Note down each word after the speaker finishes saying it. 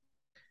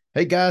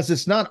Hey guys,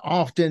 it's not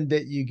often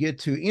that you get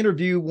to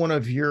interview one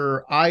of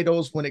your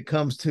idols when it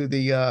comes to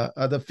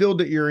the field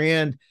that you're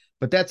in,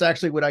 but that's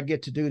actually what I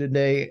get to do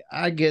today.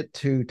 I get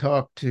to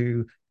talk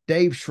to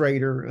Dave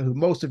Schrader, who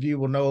most of you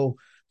will know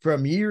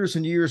from years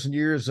and years and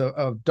years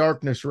of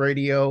Darkness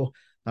Radio.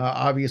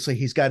 Obviously,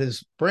 he's got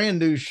his brand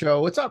new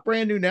show. It's not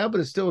brand new now, but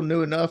it's still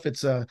new enough.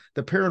 It's the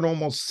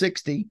Paranormal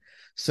 60.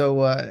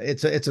 So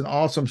it's an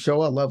awesome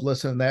show. I love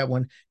listening to that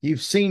one.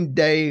 You've seen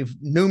Dave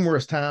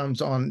numerous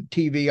times on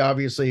TV,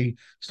 obviously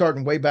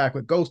starting way back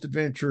with Ghost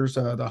Adventures,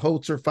 the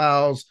Holzer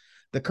Files,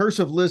 The Curse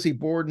of Lizzie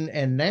Borden,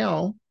 and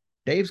now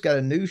Dave's got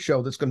a new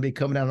show that's going to be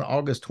coming out on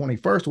August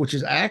 21st, which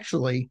is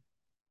actually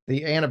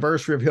the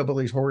anniversary of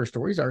Hillbillies Horror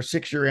Stories, our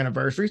 6-year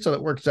anniversary. So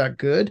that works out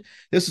good.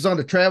 This is on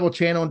the Travel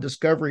Channel and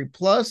Discovery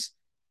Plus.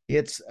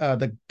 It's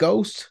The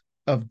Ghost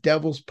of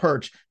Devil's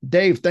Perch.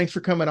 Dave, thanks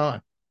for coming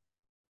on.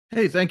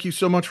 Hey, thank you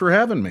so much for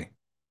having me.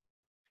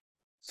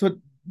 So,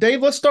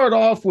 Dave, let's start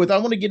off with I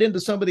want to get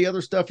into some of the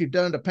other stuff you've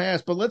done in the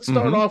past, but let's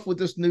start hmm off with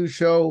this new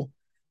show,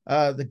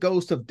 The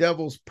Ghost of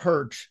Devil's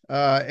Perch,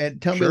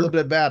 and tell me a little Sure.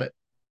 bit about it.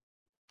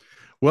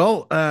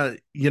 Well,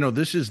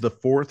 this is the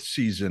fourth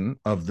season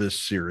of this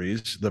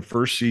series. The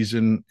first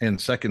season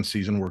and second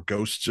season were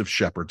Ghosts of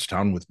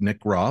Shepherdstown with Nick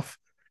Roth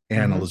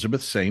and Mm-hmm.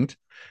 Elizabeth Saint.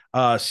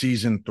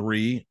 Season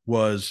three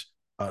was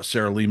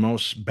Sarah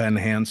Lemos, Ben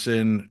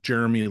Hansen,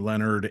 Jeremy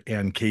Leonard,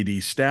 and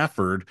KD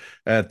Stafford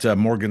at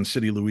Morgan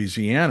City,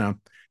 Louisiana.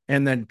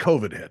 And then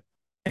COVID hit.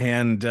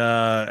 And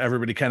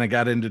everybody kind of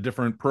got into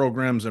different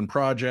programs and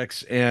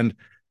projects. And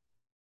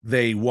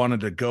they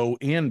wanted to go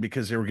in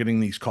because they were getting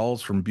these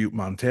calls from Butte,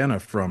 Montana,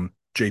 from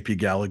JP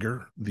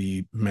Gallagher,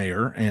 the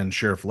mayor, and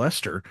Sheriff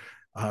Lester,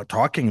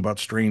 talking about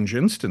strange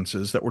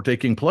instances that were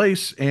taking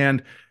place.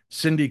 And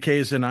Cindy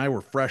Kays and I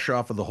were fresh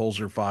off of the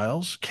Holzer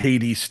files.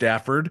 Katie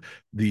Stafford,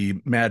 the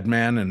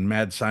madman and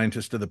mad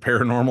scientist of the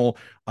paranormal,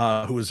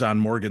 who was on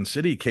Morgan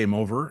City, came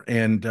over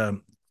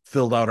and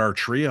filled out our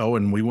trio.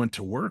 And we went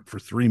to work for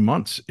 3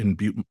 months in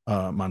Butte,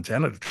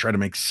 Montana to try to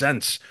make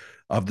sense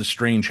of the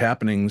strange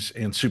happenings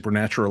and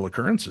supernatural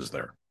occurrences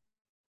there.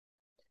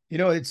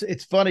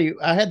 It's funny.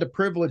 I had the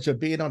privilege of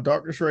being on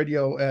Darkness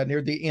Radio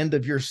near the end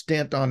of your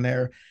stint on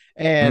there,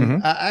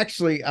 and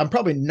Mm-hmm. I'm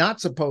probably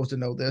not supposed to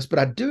know this, but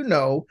I do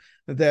know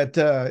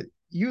that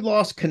you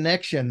lost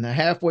connection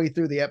halfway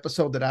through the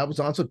episode that I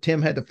was on, so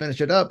Tim had to finish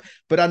it up.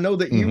 But I know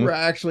that you Mm-hmm. were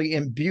actually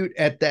in Butte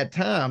at that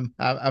time,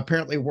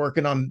 apparently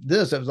working on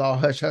this. It was all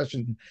hush hush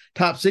and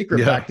top secret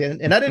Yeah. back then,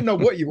 and I didn't know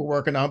what you were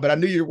working on, but I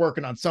knew you were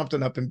working on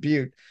something up in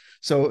Butte.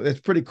 So it's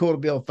pretty cool to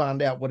be able to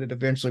find out what it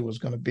eventually was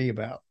going to be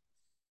about.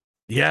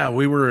 Yeah,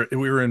 we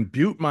were in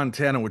Butte,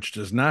 Montana, which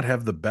does not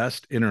have the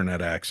best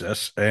internet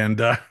access, and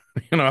I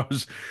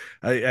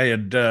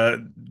had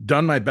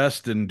done my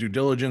best in due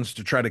diligence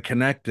to try to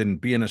connect and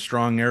be in a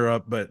strong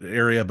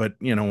area, but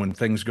when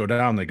things go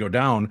down, they go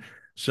down.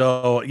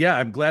 So yeah,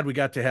 I'm glad we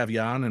got to have you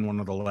on in one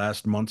of the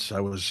last months I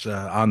was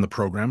on the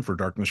program for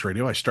Darkness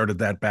Radio. I started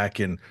that back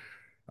in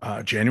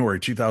January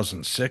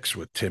 2006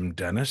 with Tim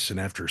Dennis, and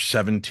after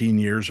 17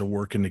 years of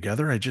working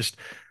together, I just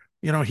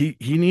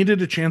he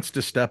needed a chance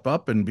to step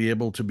up and be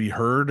able to be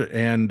heard,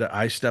 and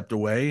I stepped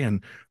away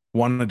and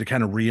wanted to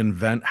kind of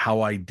reinvent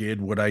how I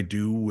did what I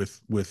do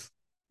with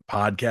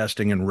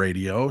podcasting and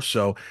radio.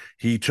 So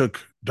he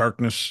took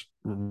Darkness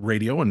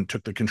Radio and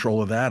took the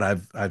control of that.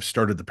 I've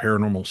started the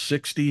Paranormal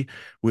 60,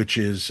 which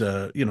is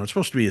it's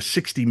supposed to be a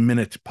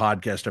 60-minute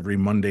podcast every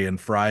Monday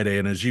and Friday.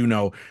 And as you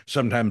know,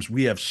 sometimes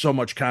we have so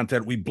much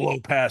content we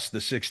blow past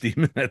the 60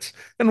 minutes,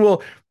 and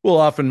we'll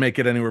often make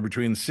it anywhere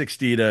between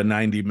 60 to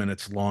 90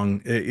 minutes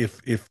long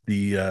if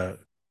the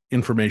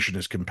information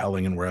is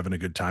compelling and we're having a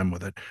good time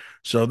with it.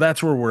 So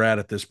that's where we're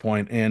at this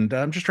point. And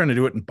I'm just trying to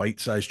do it in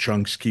bite-sized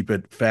chunks, keep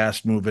it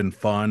fast moving,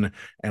 fun,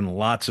 and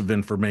lots of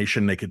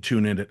information. They could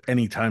tune in at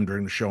any time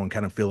during the show and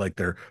kind of feel like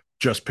they're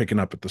just picking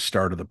up at the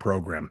start of the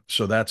program.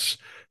 So that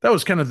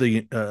was kind of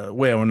the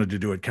way I wanted to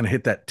do it, kind of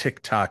hit that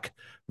TikTok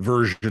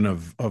version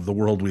of the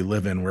world we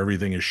live in, where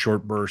everything is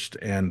short burst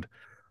and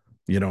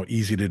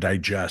easy to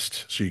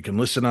digest. So you can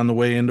listen on the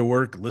way into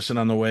work, listen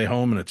on the way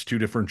home, and it's two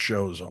different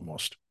shows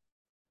almost.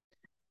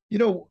 You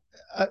know,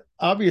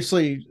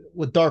 Obviously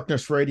with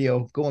Darkness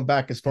Radio, going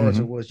back as far as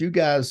it hmm was, you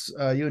guys,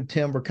 you and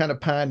Tim were kind of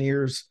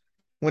pioneers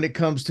when it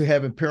comes to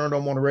having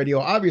paranormal on the radio.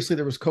 Obviously,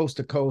 there was Coast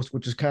to Coast,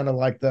 which is kind of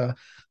like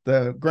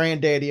the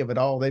granddaddy of it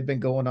all. They've been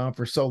going on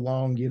for so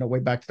long, way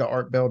back to the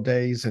Art Bell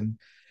days, and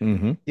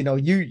hmm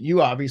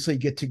you obviously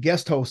get to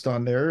guest host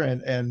on there,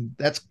 and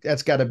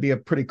that's got to be a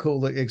pretty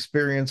cool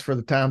experience for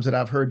the times that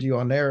I've heard you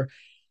on there.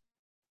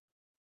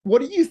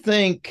 What do you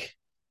think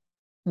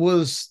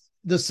was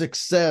the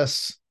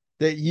success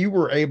that you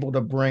were able to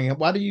bring? And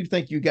why do you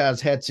think you guys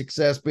had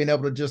success being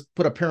able to just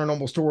put a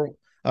paranormal story,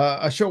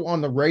 a show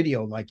on the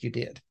radio like you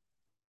did?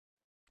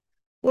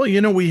 Well,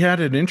 we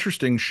had an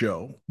interesting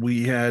show.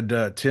 We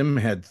had Tim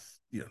had,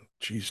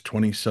 geez,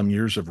 20 some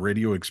years of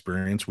radio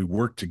experience. We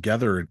worked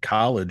together at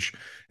college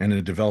and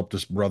it developed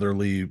this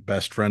brotherly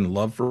best friend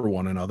love for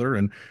one another.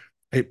 And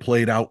it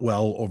played out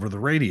well over the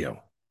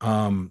radio.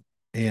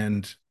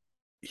 And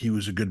he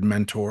was a good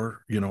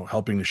mentor,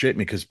 helping to shape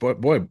me. Because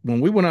boy, when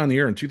we went on the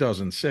air in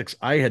 2006,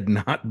 I had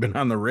not been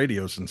on the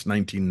radio since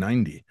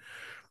 1990.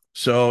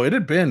 So it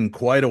had been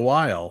quite a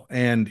while,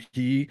 and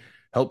he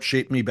helped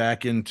shape me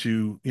back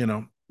into,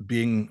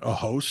 being a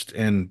host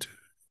and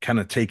kind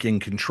of taking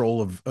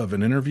control of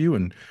an interview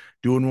and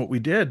doing what we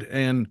did.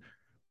 And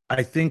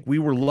I think we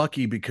were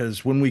lucky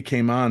because when we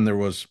came on, there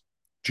was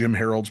Jim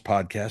Harold's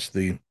podcast,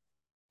 the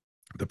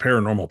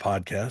paranormal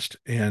podcast,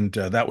 and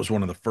that was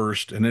one of the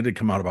first, and it had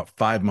come out about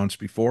 5 months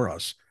before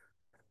us.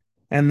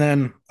 And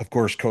then, of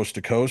course, Coast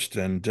to Coast,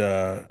 and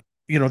there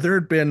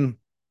had been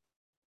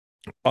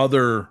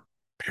other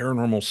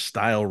paranormal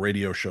style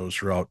radio shows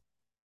throughout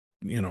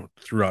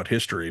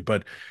history,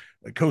 but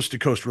Coast to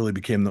Coast really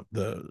became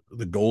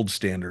the gold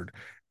standard.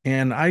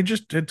 And I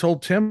just had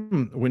told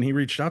Tim when he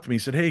reached out to me, he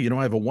said, "Hey,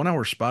 I have a 1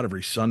 hour spot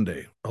every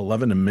Sunday,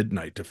 11 to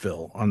midnight to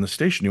fill on the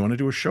station. You want to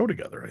do a show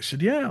together?" I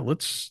said, "Yeah,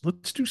 let's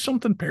do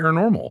something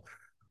paranormal."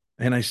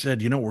 And I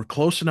said, "We're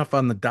close enough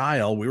on the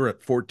dial. We were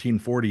at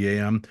 1440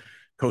 a.m.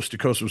 Coast to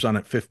Coast was on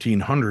at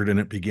 1500 and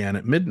it began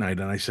at midnight."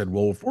 And I said,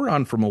 "Well, if we're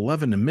on from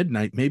 11 to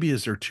midnight, maybe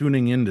as they're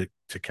tuning in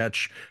to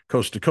catch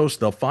Coast to Coast,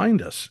 they'll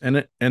find us."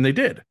 And they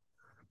did.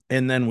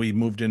 And then we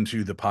moved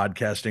into the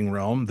podcasting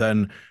realm,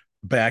 then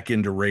back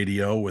into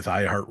radio with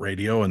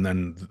iHeartRadio and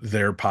then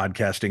their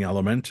podcasting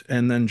element.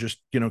 And then just,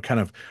 kind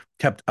of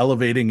kept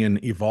elevating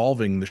and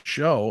evolving the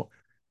show.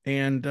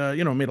 And,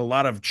 made a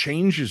lot of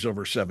changes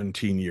over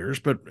 17 years.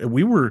 But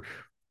we were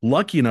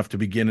lucky enough to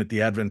begin at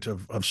the advent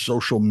of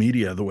social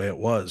media the way it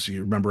was.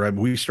 You remember,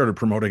 we started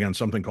promoting on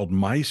something called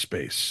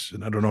MySpace.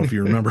 And I don't know if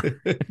you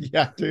remember,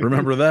 Yeah, dude.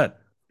 remember that.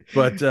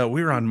 But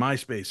we were on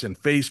MySpace and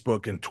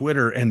Facebook and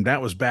Twitter, and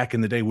that was back in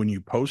the day when you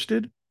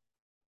posted,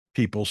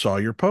 people saw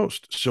your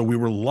post. So we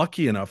were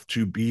lucky enough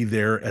to be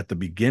there at the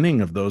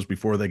beginning of those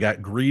before they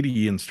got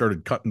greedy and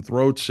started cutting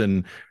throats.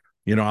 And,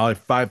 I have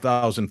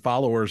 5,000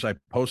 followers. I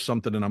post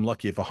something and I'm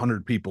lucky if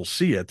 100 people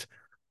see it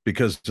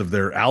because of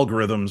their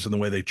algorithms and the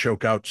way they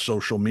choke out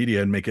social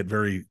media and make it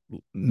very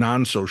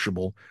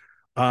non-sociable.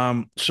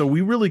 So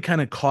we really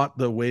kind of caught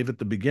the wave at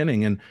the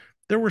beginning. And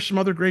there were some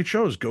other great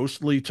shows,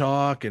 Ghostly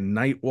Talk and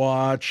Night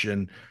Watch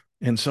and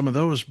some of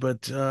those,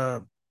 but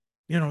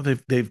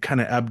they've kind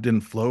of ebbed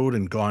and flowed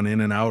and gone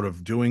in and out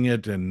of doing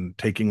it and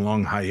taking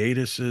long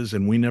hiatuses,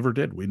 and we never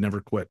did. We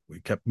never quit. We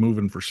kept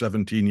moving for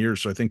 17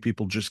 years. So I think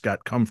people just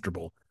got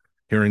comfortable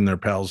hearing their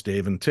pals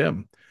Dave and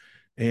Tim.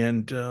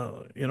 And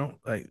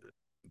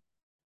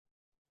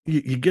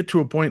you get to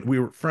a point, we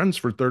were friends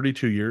for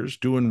 32 years,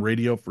 doing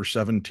radio for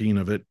 17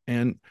 of it,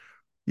 and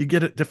you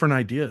get at different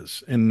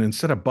ideas. And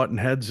instead of butting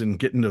heads and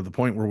getting to the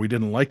point where we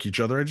didn't like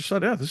each other, I just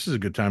thought, yeah, this is a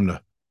good time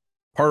to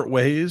part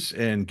ways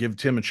and give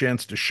Tim a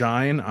chance to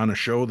shine on a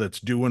show that's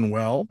doing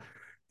well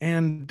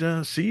and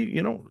see,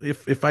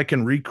 if I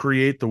can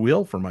recreate the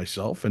wheel for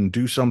myself and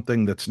do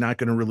something that's not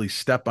going to really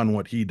step on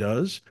what he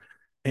does.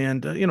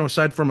 And,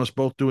 aside from us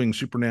both doing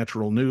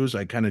supernatural news,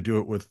 I kind of do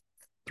it with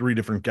three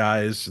different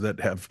guys that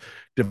have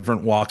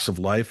different walks of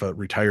life, a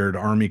retired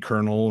Army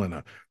colonel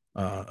and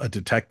a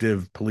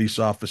detective police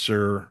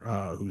officer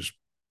who's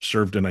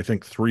served in, I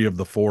think, 3 of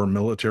the 4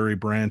 military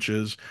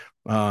branches.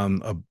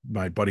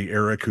 My buddy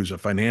Eric, who's a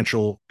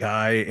financial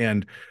guy,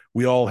 and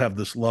we all have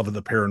this love of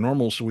the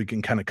paranormal, so we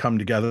can kind of come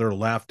together,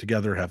 laugh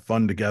together, have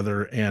fun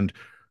together, and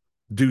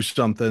do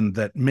something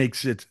that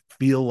makes it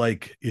feel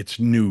like it's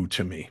new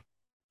to me.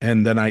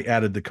 And then I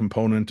added the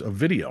component of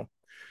video.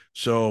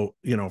 So,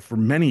 for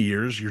many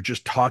years, you're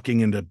just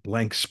talking into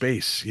blank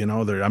space.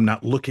 I'm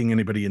not looking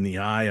anybody in the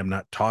eye. I'm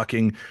not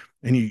talking,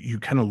 and you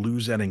kind of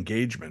lose that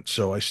engagement.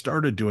 So I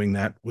started doing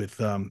that with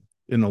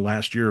in the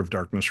last year of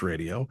Darkness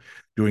Radio,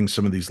 doing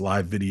some of these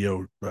live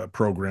video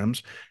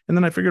programs. And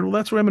then I figured, well,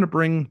 that's why I'm going to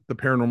bring the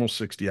Paranormal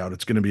 60 out.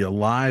 It's going to be a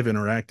live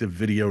interactive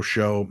video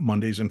show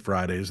Mondays and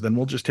Fridays. Then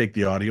we'll just take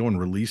the audio and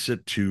release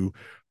it to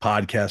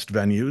podcast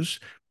venues.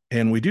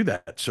 And we do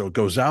that. So it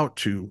goes out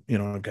to,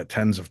 I've got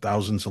tens of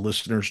thousands of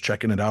listeners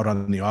checking it out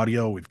on the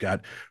audio. We've got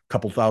a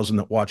couple thousand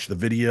that watch the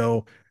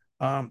video.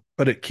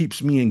 But it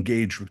keeps me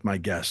engaged with my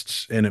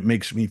guests, and it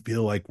makes me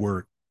feel like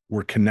we're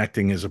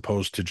connecting as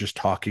opposed to just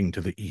talking to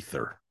the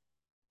ether.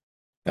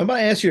 I'm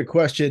going to ask you a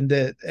question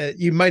that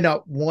you might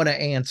not want to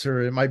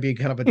answer. It might be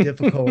kind of a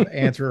difficult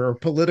answer or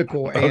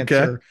political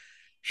answer. Okay.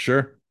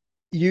 Sure.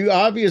 You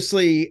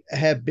obviously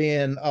have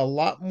been a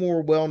lot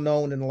more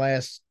well-known in the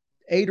last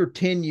 8 or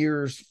 10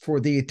 years for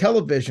the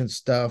television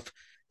stuff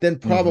than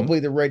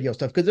probably the radio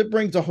stuff, because it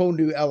brings a whole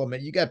new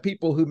element. You got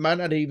people who might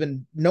not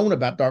even known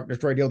about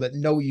Darkness Radio that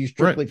know you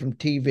strictly from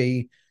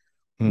TV.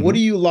 What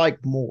do you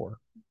like more?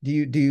 Do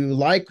you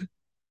like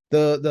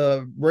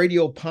the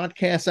radio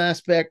podcast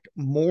aspect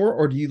more,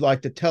 or do you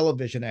like the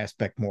television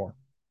aspect more?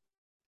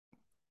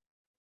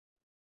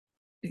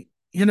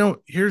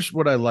 Here's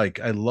what I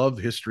like. I love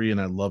history and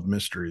I love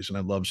mysteries and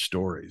I love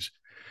stories.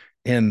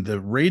 And the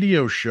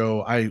radio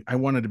show, I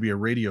wanted to be a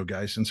radio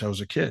guy since I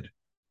was a kid.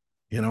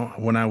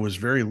 When I was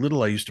very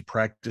little, I used to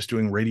practice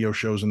doing radio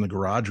shows in the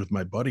garage with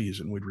my buddies,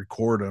 and we'd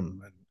record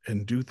them.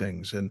 and do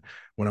things. And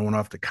when I went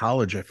off to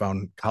college, I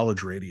found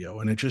college radio,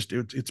 and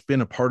it's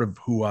been a part of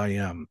who I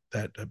am,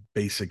 that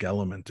basic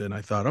element. And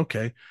I thought,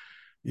 okay,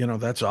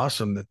 that's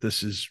awesome that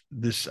this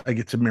I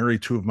get to marry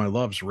two of my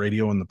loves,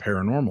 radio and the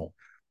paranormal.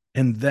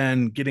 And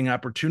then getting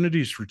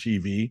opportunities for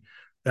TV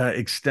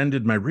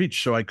extended my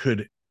reach, so I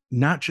could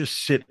not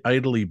just sit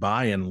idly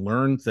by and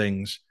learn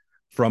things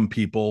from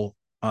people,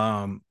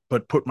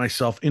 but put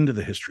myself into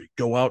the history,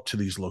 go out to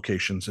these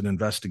locations and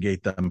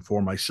investigate them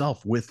for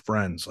myself with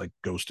friends like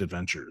Ghost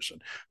Adventures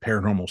and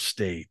Paranormal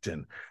State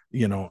and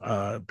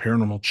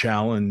Paranormal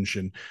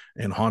Challenge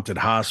and Haunted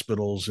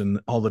Hospitals and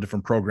all the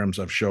different programs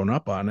I've shown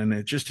up on. And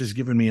it just has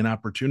given me an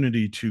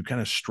opportunity to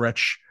kind of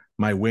stretch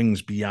my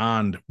wings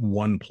beyond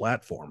one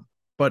platform.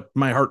 But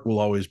my heart will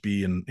always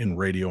be in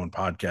radio and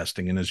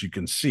podcasting. And as you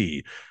can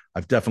see,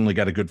 I've definitely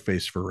got a good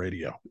face for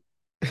radio.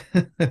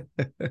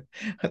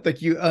 I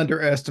think you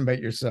underestimate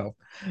yourself.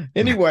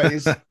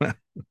 Anyways,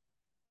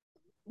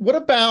 what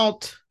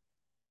about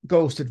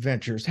Ghost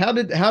Adventures? How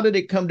did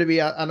it come to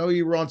be? I know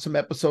you were on some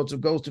episodes of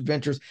Ghost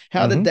Adventures.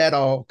 How did that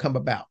all come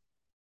about?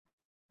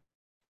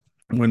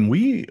 When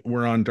we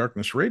were on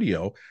Darkness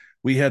Radio,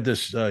 we had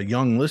this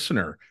young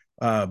listener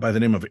by the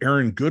name of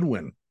Aaron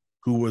Goodwin,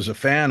 who was a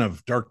fan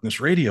of Darkness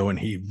Radio, and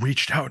he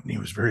reached out and he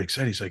was very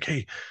excited. He's like,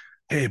 hey,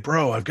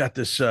 bro, I've got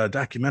this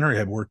documentary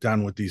I've worked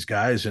on with these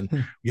guys,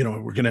 and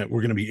we're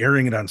gonna be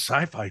airing it on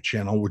Sci-Fi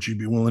Channel. Would you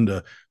be willing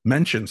to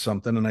mention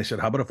something? And I said,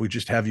 how about if we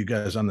just have you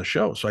guys on the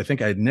show? So I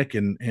think I had Nick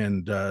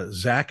and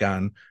Zach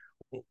on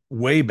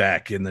way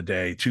back in the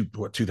day,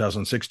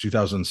 2006,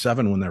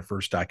 2007, when their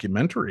first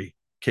documentary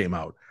came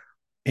out,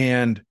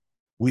 and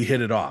we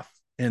hit it off.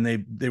 And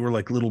they were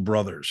like little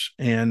brothers.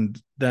 And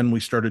then we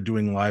started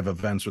doing live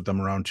events with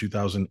them around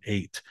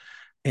 2008,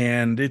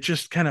 and it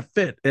just kind of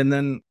fit. And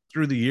then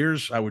through the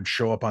years, I would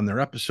show up on their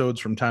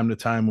episodes from time to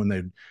time when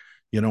they'd,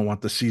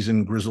 want the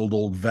seasoned grizzled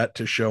old vet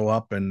to show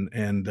up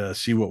and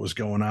see what was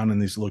going on in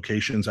these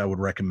locations I would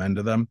recommend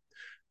to them.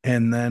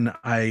 And then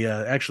I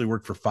actually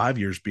worked for 5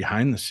 years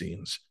behind the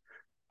scenes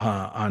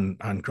on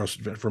Ghost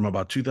Adventures. From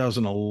about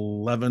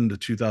 2011 to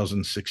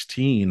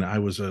 2016, I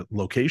was a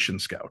location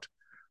scout.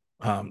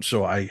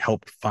 So I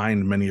helped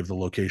find many of the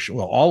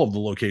all of the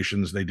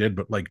locations they did,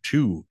 but like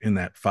two in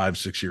that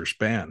 5-6 year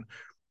span.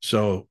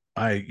 So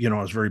I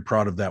was very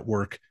proud of that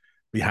work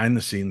behind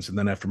the scenes. And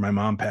then after my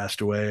mom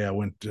passed away, I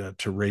went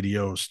to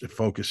radio to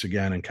focus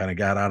again and kind of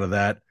got out of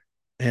that.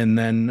 And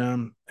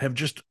then have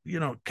just,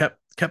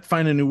 kept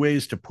finding new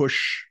ways to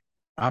push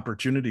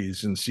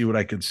opportunities and see what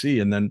I could see.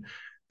 And then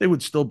they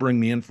would still bring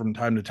me in from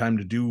time to time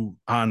to do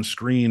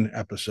on-screen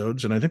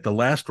episodes. And I think the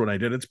last one I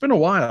did, it's been a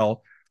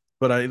while,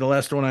 but the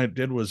last one I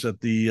did was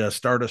at the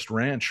Stardust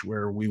Ranch,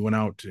 where we went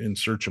out in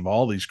search of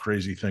all these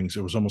crazy things.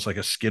 It was almost like a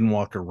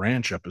Skinwalker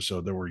Ranch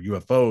episode. There were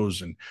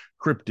UFOs and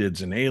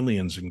cryptids and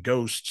aliens and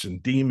ghosts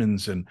and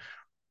demons, and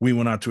we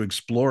went out to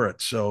explore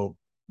it. So,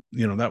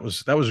 that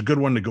was a good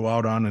one to go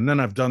out on. And then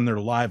I've done their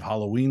live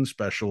Halloween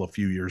special a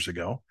few years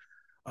ago,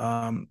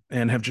 and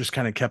have just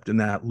kind of kept in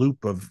that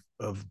loop of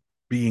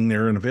being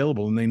there and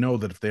available. And they know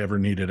that if they ever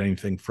needed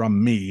anything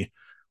from me,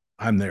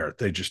 I'm there.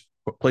 They just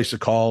place a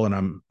call,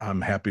 and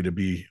I'm happy to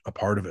be a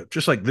part of it.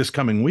 Just like this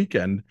coming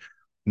weekend,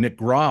 Nick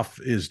Groff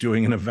is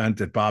doing an event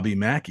at Bobby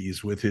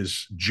Mackey's with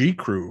his G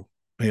crew.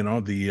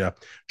 The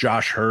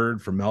Josh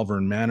Hurd from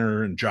Malvern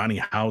Manor and Johnny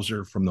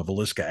Hauser from the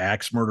Villisca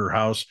Axe Murder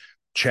House,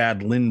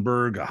 Chad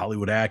Lindbergh, a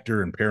Hollywood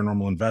actor and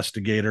paranormal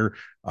investigator,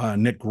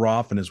 Nick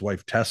Groff and his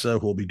wife Tessa,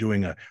 who will be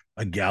doing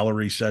a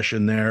gallery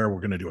session there.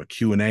 We're going to do a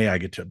Q&A. I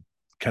get to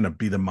kind of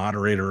be the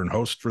moderator and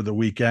host for the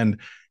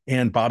weekend.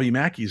 And Bobby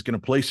Mackey is going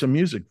to play some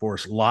music for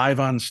us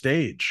live on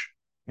stage.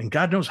 And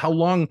God knows how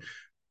long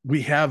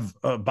we have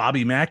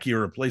Bobby Mackey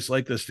or a place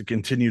like this to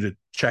continue to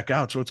check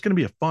out. So it's going to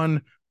be a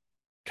fun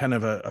kind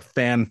of a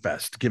fan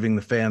fest, giving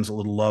the fans a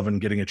little love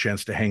and getting a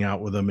chance to hang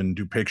out with them and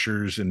do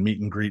pictures and meet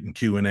and greet and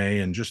Q&A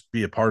and just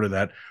be a part of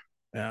that.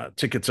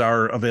 Tickets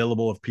are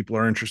available if people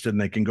are interested,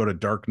 and they can go to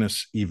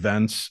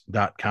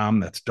darknessevents.com.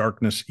 That's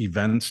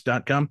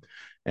darknessevents.com.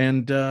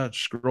 And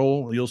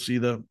scroll, you'll see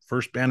the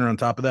first banner on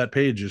top of that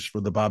page is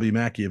for the Bobby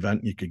Mackey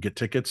event. You could get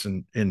tickets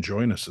and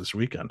join us this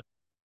weekend.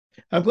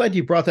 I'm glad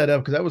you brought that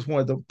up, because that was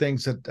one of the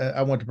things that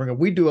I wanted to bring up.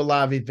 We do a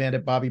live event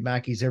at Bobby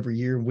Mackey's every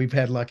year. We've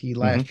had lucky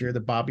last year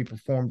that Bobby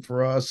performed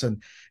for us.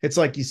 And it's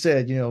like you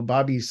said,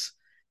 Bobby's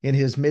in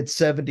his mid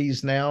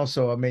 70s now.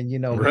 So, I mean,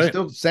 he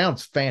still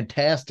sounds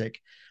fantastic.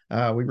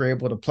 We were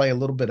able to play a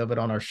little bit of it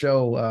on our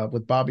show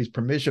with Bobby's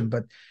permission,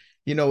 but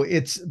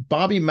it's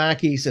Bobby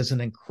Mackey's is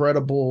an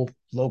incredible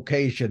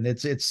location.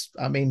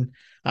 I mean,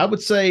 I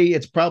would say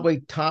it's probably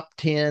top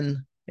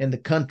 10 in the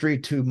country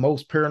to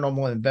most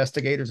paranormal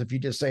investigators. If you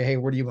just say, hey,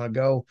 where do you want to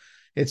go?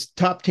 It's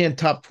top 10,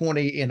 top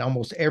 20 in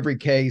almost every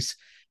case.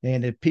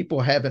 And if people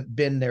haven't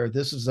been there,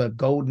 this is a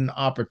golden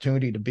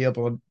opportunity to be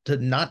able to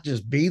not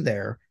just be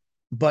there,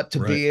 but to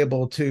be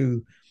able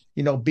to,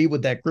 be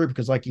with that group.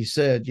 Because like you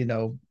said,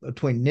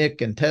 between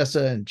Nick and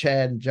Tessa and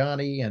Chad and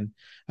Johnny, and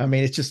I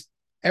mean, it's just,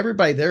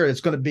 everybody there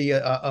is going to be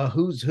a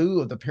who's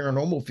who of the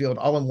paranormal field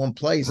all in one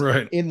place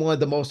Right. in one of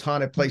the most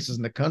haunted places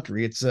in the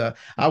country. It's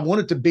I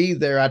wanted to be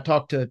there. I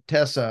talked to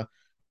Tessa,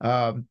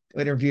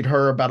 interviewed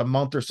her about a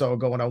month or so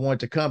ago, and I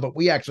wanted to come, but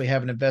we actually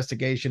have an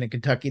investigation in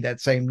Kentucky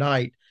that same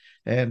night,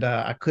 and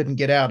I couldn't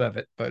get out of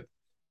it. But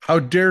How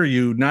dare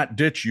you not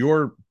ditch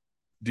your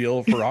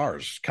deal for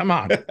ours? Come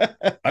on.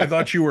 I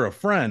thought you were a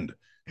friend.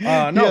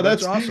 yeah, No,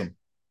 that's that's awesome.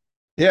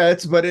 yeah,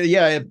 it's but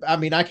yeah, I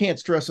mean, I can't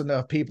stress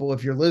enough, people,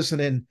 if you're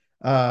listening,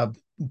 uh,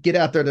 get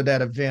out there to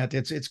that event.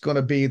 It's going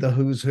to be the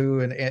who's who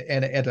and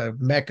at a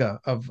mecca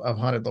of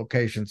haunted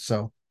locations.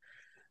 So,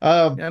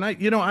 um, And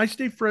I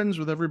stay friends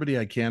with everybody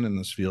I can in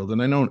this field.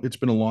 And I know it's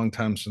been a long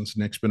time since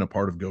Nick's been a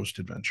part of Ghost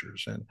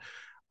Adventures. And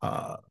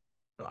uh,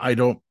 I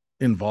don't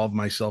involve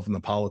myself in the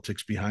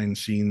politics behind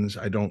scenes.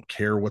 I don't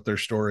care what their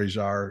stories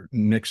are.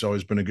 Nick's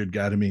always been a good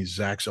guy to me.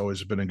 Zach's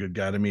always been a good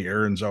guy to me.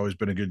 Aaron's always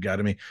been a good guy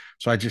to me.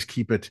 So I just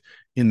keep it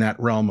in that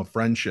realm of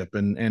friendship.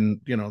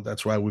 And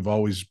that's why we've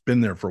always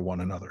been there for one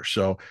another.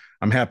 So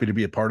I'm happy to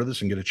be a part of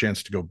this and get a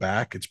chance to go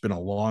back. It's been a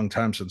long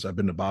time since I've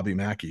been to Bobby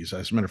Mackey's.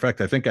 As a matter of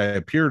fact, I think I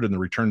appeared in the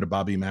Return to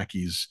Bobby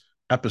Mackey's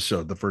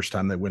episode the first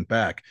time they went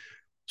back.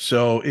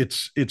 So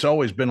it's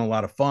always been a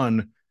lot of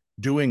fun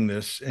doing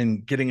this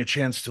and getting a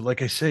chance to,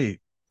 like I say,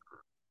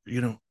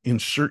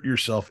 insert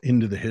yourself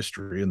into the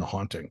history and the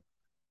haunting.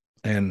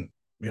 And,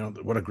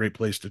 what a great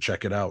place to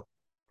check it out.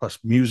 Plus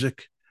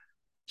music,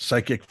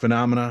 psychic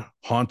phenomena,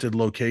 haunted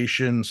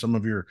location, some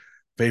of your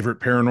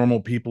favorite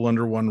paranormal people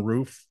under one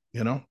roof.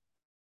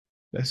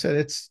 I said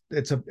it's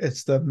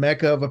the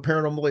mecca of a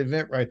paranormal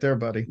event right there,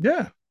 buddy.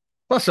 Yeah.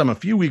 Plus, I'm a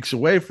few weeks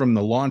away from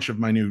the launch of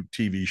my new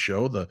TV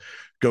show, The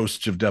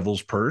Ghosts of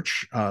Devil's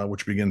Perch,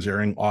 which begins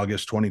airing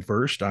August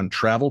 21st on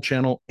Travel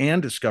Channel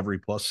and Discovery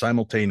Plus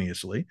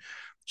simultaneously.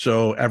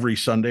 So every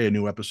Sunday, a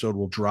new episode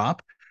will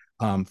drop.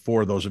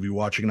 For those of you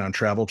watching it on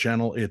Travel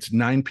Channel, it's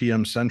 9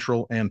 p.m.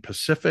 Central and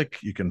Pacific.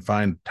 You can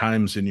find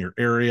times in your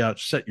area,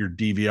 set your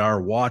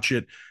DVR, watch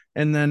it.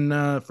 And then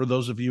for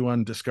those of you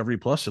on Discovery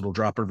Plus, it'll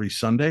drop every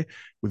Sunday.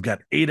 We've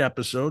got 8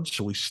 episodes.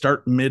 So we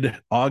start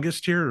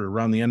mid-August here,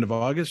 around the end of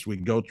August. We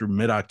go through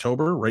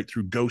mid-October, right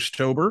through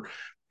Ghostober.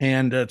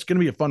 And it's going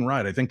to be a fun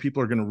ride. I think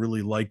people are going to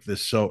really like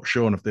this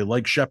show. And if they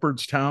like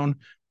Shepherdstown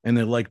and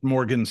they like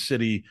Morgan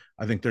City,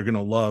 I think they're going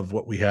to love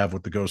what we have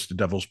with the Ghost of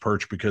Devil's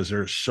Perch, because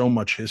there's so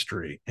much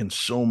history and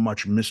so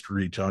much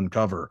mystery to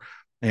uncover.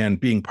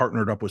 And being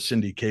partnered up with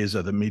Cindy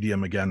Kaza, the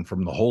medium again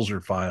from the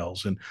Holzer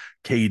Files, and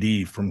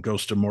KD from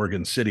Ghost of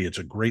Morgan City, it's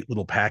a great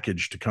little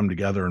package to come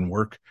together and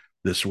work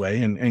this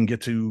way and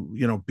get to,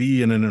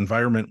 be in an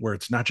environment where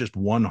it's not just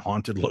one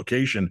haunted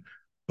location,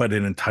 but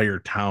an entire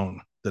town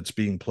that's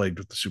being plagued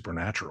with the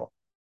supernatural.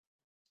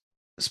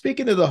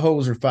 Speaking of the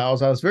Hoser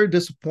Files, I was very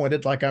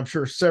disappointed, like I'm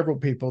sure several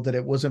people, that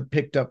it wasn't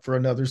picked up for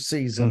another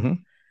season. Mm-hmm.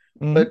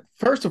 Mm-hmm. But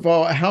first of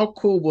all, how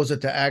cool was it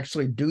to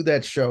actually do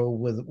that show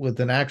with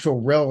an actual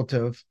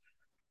relative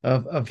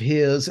of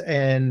his?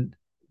 And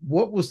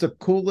what was the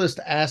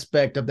coolest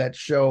aspect of that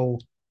show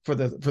for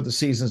the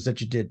seasons that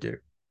you did do?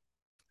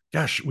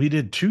 Gosh, we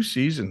did 2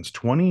 seasons,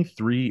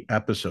 23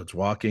 episodes,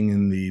 walking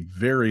in the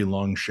very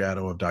long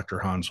shadow of Dr.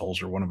 Hans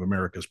Holzer, one of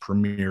America's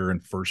premier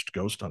and first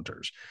ghost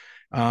hunters.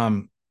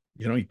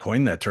 He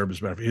coined that term.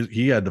 As a matter of fact,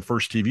 he had the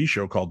first TV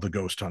show called The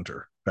Ghost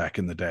Hunter back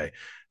in the day.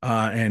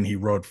 And he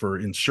wrote for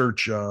In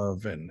Search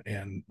of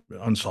and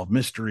Unsolved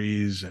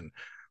Mysteries. And,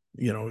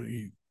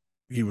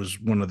 he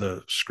was one of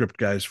the script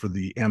guys for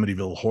the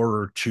Amityville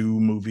Horror 2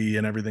 movie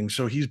and everything.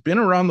 So he's been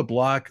around the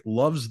block,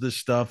 loves this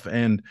stuff.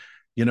 And,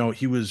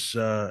 he was,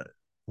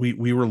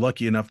 we were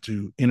lucky enough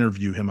to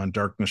interview him on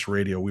Darkness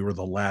Radio. We were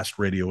the last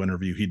radio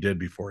interview he did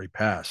before he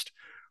passed.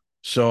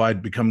 So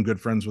I'd become good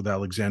friends with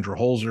Alexandra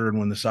Holzer. And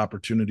when this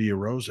opportunity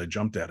arose, I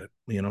jumped at it,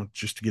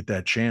 just to get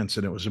that chance.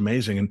 And it was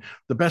amazing. And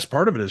the best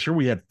part of it is here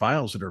we had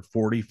files that are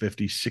 40,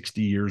 50,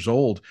 60 years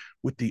old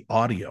with the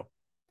audio,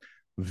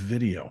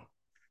 video,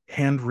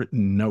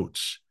 handwritten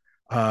notes,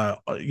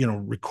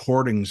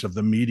 recordings of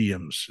the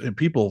mediums. And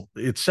people,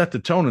 it set the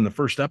tone in the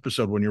first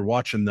episode when you're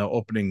watching the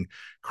opening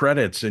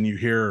credits and you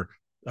hear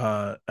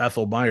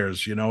Ethel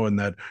Myers, and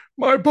that,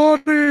 my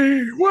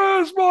body,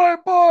 where's my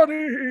body?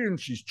 And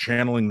she's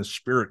channeling the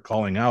spirit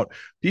calling out.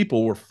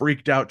 People were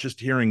freaked out just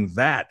hearing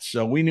that.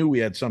 So we knew we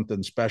had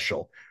something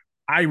special.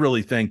 I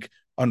really think,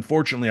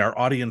 unfortunately, our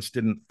audience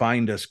didn't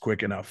find us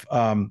quick enough.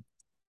 When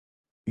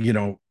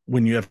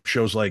you have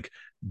shows like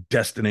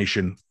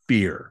Destination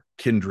Fear,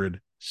 Kindred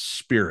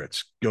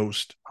Spirits,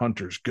 Ghost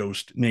Hunters,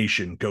 Ghost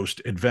Nation,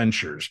 Ghost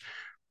Adventures,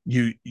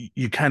 you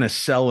kind of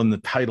sell in the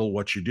title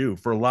what you do.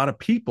 For a lot of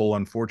people,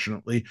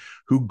 unfortunately,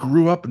 who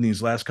grew up in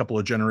these last couple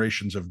of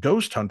generations of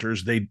ghost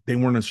hunters, they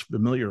weren't as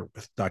familiar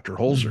with Dr.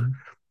 Holzer. Mm-hmm.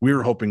 We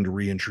were hoping to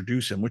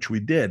reintroduce him, which we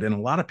did, and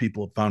a lot of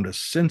people have found us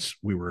since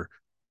we were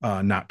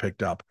not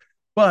picked up.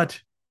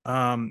 But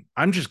I'm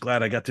just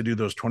glad I got to do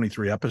those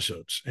 23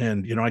 episodes,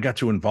 and I got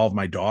to involve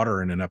my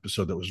daughter in an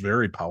episode that was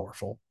very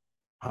powerful.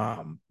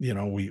 We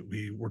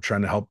were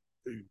trying to help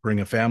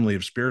bring a family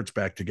of spirits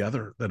back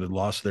together that had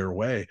lost their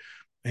way.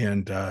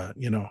 And,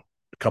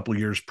 couple of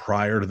years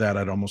prior to that,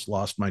 I'd almost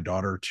lost my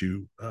daughter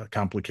to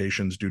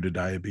complications due to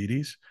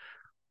diabetes.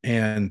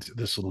 And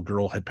this little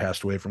girl had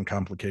passed away from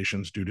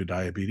complications due to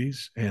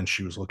diabetes, and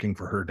she was looking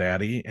for her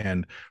daddy.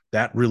 And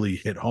that really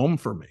hit home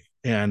for me.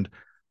 And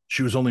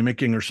she was only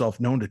making herself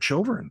known to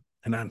children.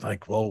 And I'm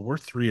like, well, we're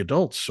three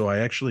adults. So I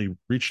actually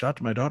reached out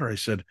to my daughter. I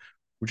said,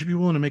 would you be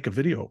willing to make a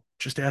video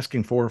just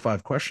asking 4 or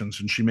 5 questions?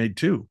 And she made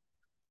 2.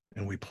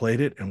 And we played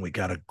it, and we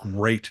got a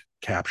great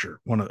capture.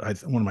 One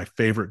of my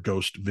favorite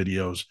ghost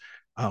videos.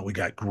 We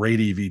got great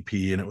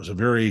EVP, and it was a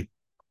very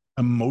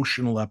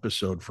emotional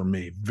episode for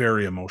me,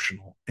 very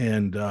emotional.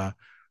 And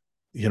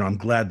I'm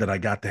glad that I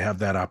got to have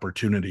that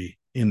opportunity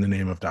in the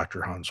name of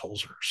Dr. Hans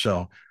Holzer.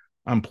 So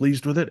I'm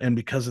pleased with it. And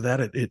because of that,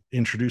 it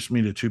introduced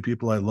me to 2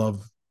 people I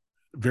love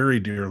very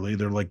dearly.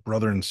 They're like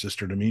brother and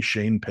sister to me,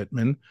 Shane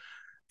Pittman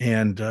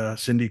and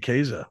Cindy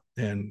Kaza.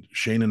 And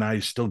Shane and I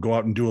still go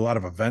out and do a lot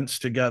of events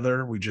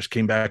together. We just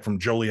came back from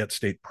Joliet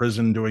State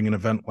Prison doing an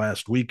event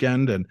last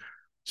weekend, and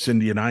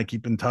Cindy and I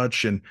keep in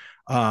touch. And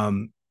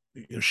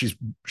she's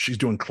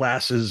doing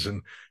classes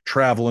and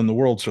travel in the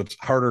world, so it's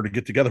harder to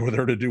get together with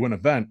her to do an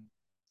event.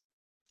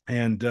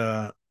 And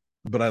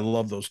but I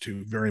love those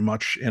 2 very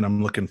much, and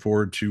I'm looking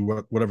forward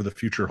to whatever the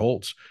future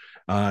holds.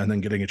 And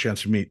then getting a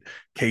chance to meet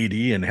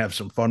KD and have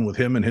some fun with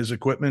him and his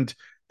equipment.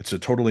 It's a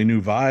totally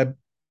new vibe,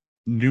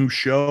 new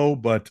show,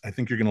 but I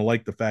think you're going to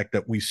like the fact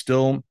that we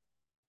still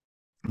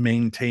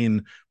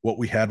maintain what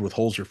we had with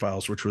Holzer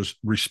Files, which was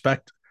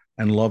respect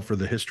and love for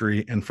the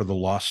history and for the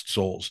lost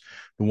souls,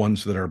 the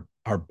ones that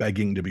are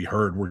begging to be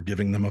heard. We're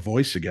giving them a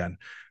voice again.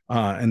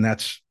 And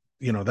that's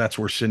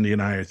where Cindy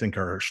and I think,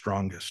 are our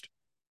strongest.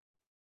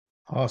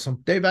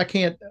 Awesome. Dave, I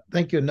can't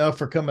thank you enough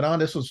for coming on.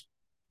 This was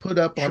put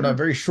up on a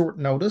very short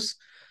notice.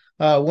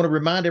 I want to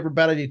remind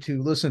everybody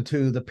to listen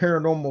to the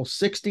Paranormal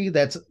 60.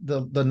 That's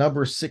the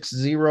number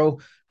 60.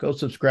 Go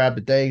subscribe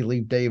today.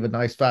 Leave Dave a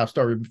nice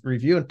 5-star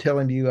review and tell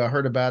him you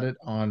heard about it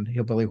on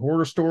Hillbilly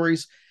Horror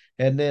Stories.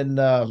 And then,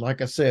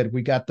 like I said,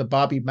 we got the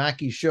Bobby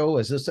Mackey Show.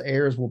 As this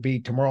airs, will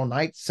be tomorrow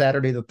night,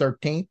 Saturday the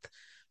 13th.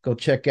 Go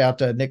check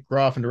out Nick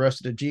Groff and the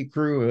rest of the G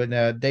Crew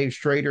and Dave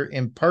Schrader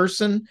in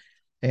person.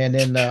 And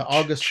then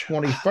August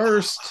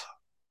 21st,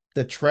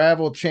 the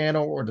Travel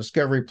Channel or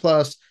Discovery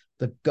Plus,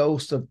 The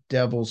Ghost of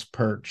Devil's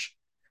Perch.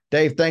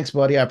 Dave, thanks,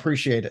 buddy. I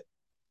appreciate it.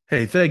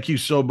 Hey, thank you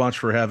so much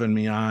for having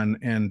me on.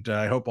 And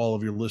I hope all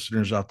of your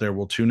listeners out there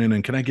will tune in.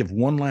 And can I give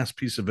one last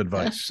piece of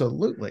advice?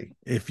 Absolutely.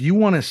 If you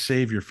want to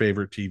save your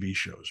favorite TV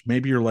shows,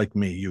 maybe you're like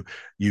me,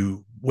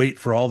 you wait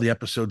for all the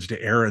episodes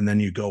to air and then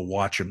you go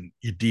watch them,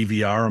 you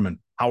DVR them and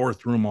power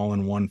through them all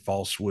in one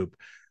fall swoop.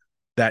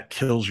 That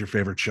kills your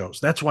favorite shows.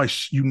 That's why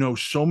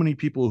so many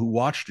people who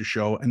watched a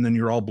show and then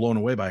you're all blown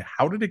away by,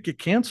 how did it get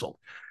canceled?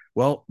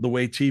 Well, the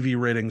way TV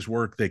ratings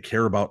work, they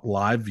care about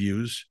live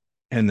views,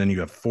 and then you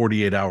have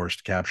 48 hours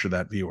to capture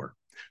that viewer.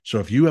 So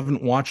if you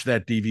haven't watched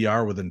that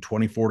DVR within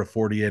 24 to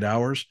 48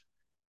 hours,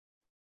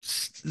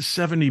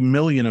 70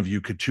 million of you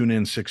could tune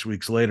in 6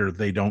 weeks later.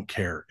 They don't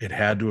care. It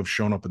had to have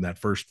shown up in that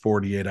first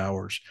 48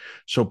 hours.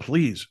 So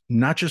please,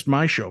 not just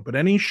my show, but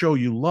any show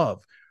you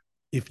love,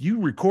 if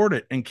you record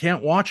it and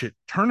can't watch it,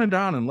 turn it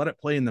on and let it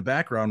play in the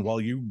background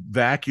while you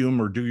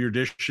vacuum or do your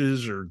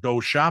dishes or go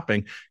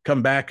shopping.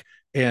 Come back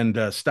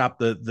and stop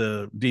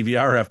the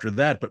DVR after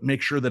that, but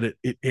make sure that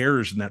it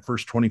airs in that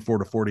first 24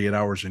 to 48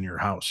 hours in your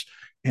house.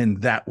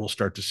 And that will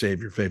start to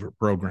save your favorite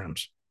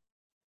programs.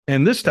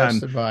 And this time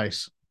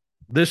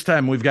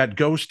we've got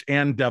Ghost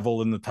and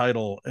Devil in the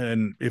title.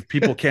 And if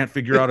people can't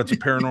figure out it's a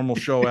paranormal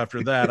show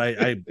after that,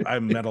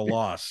 I'm at a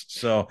loss.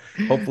 So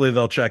hopefully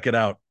they'll check it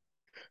out.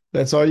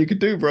 That's all you can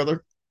do,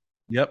 brother.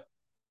 Yep.